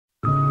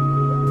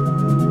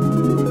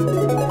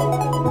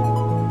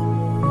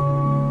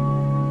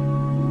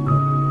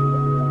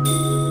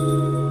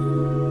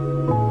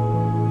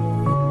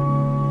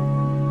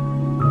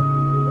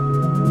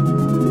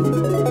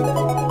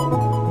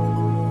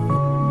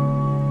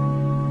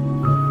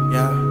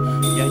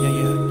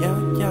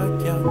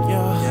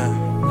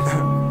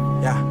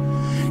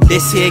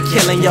This here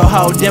killing your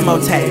whole demo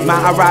tape.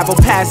 My arrival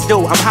past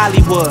due, I'm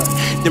Hollywood.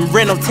 Them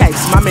rental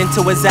tapes, my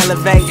mental is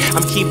elevate.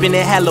 I'm keeping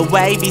it hella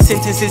wavy.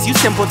 Sentences you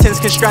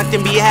simpletons construct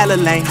and be hella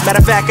lame. Matter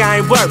of fact, I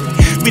ain't worried.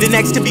 We the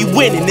next to be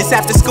winning. This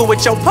after school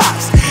with your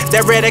pops.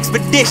 That red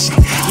expedition.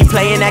 You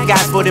playing that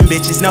gospel, them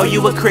bitches know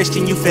you a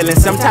Christian. You feeling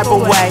some type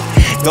of way.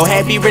 Go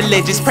ahead, be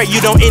religious. Pray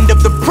you don't end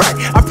up the pray.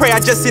 I pray I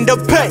just end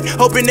up pay.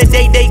 Hoping the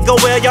day they go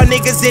well, y'all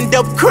niggas end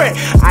up cray.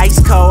 Ice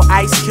cold,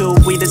 ice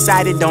cube. We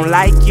decided don't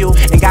like you.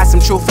 And got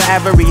some truth for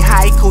every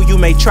haiku you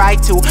may try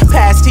to.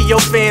 Pass to your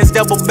fans,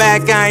 double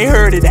back, I ain't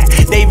heard of that.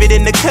 David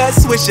in the cut,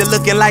 swisher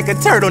looking like a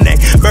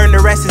turtleneck. Burn the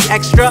rest is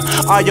extra,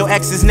 all your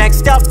exes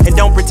next up. And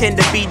don't pretend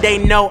to be, they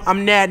know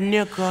I'm that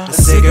nigga. The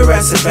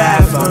cigarettes are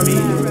bad for me,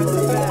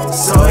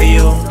 so are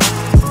you.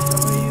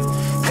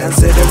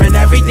 Considering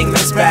everything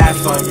that's bad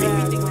for me,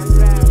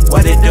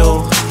 what it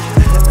do?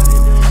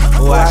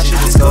 Oh, I should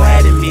just go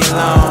ahead and be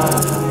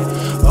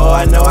alone. Oh,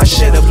 I know I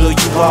should've blew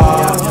you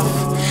off.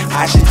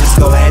 I should just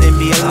go ahead and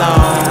be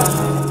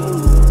alone.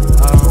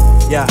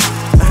 Yeah.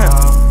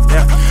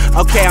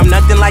 Okay, I'm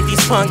nothing like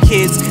these punk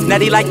kids,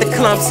 nutty like the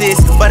clumps is.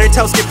 Butter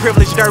toasted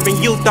privileged urban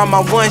youth on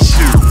my one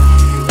shoe.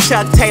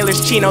 Chuck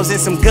Taylor's chinos and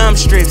some gum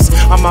strips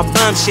on my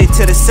bum shit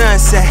to the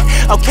sunset.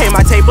 Okay,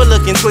 my table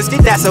looking twisted,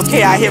 that's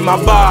okay, I hit my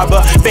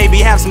barber. Baby,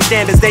 have some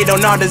standards, they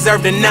don't all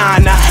deserve the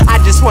nana. I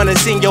just wanna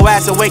sing your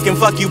ass awake and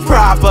fuck you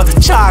proper.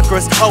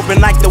 Chakras open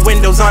like the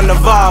windows on the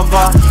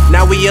Volvo.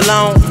 Now we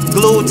alone,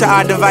 glued to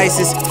our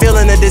devices,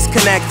 feeling a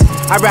disconnect.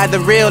 I'd rather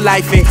real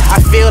life it. I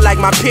feel like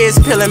my peers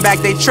peeling back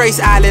they trace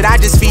eyelid. I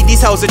just feed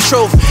these hoes the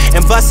truth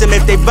and bust them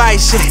if they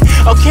bite shit.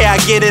 Okay, I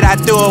get it, I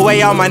threw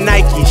away all my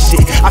Nike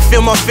shit. I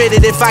feel more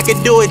fitted if I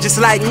could do it just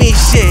like me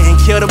shit. And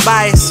kill the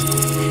bias,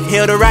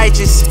 heal the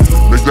righteous.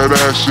 Make that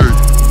ass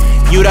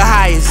shake. You the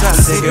highest, huh?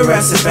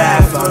 Cigarettes are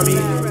bad for me,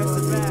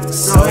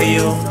 so are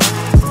you.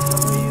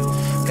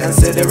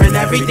 Considering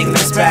everything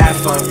that's bad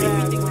for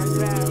me,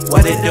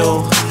 what it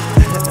do?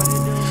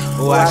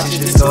 Oh, I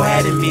should just go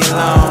ahead and be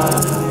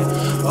alone.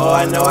 Oh,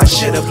 I know I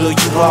should've blew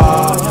you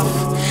off.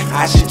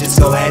 I should just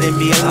go ahead and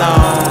be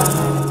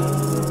alone.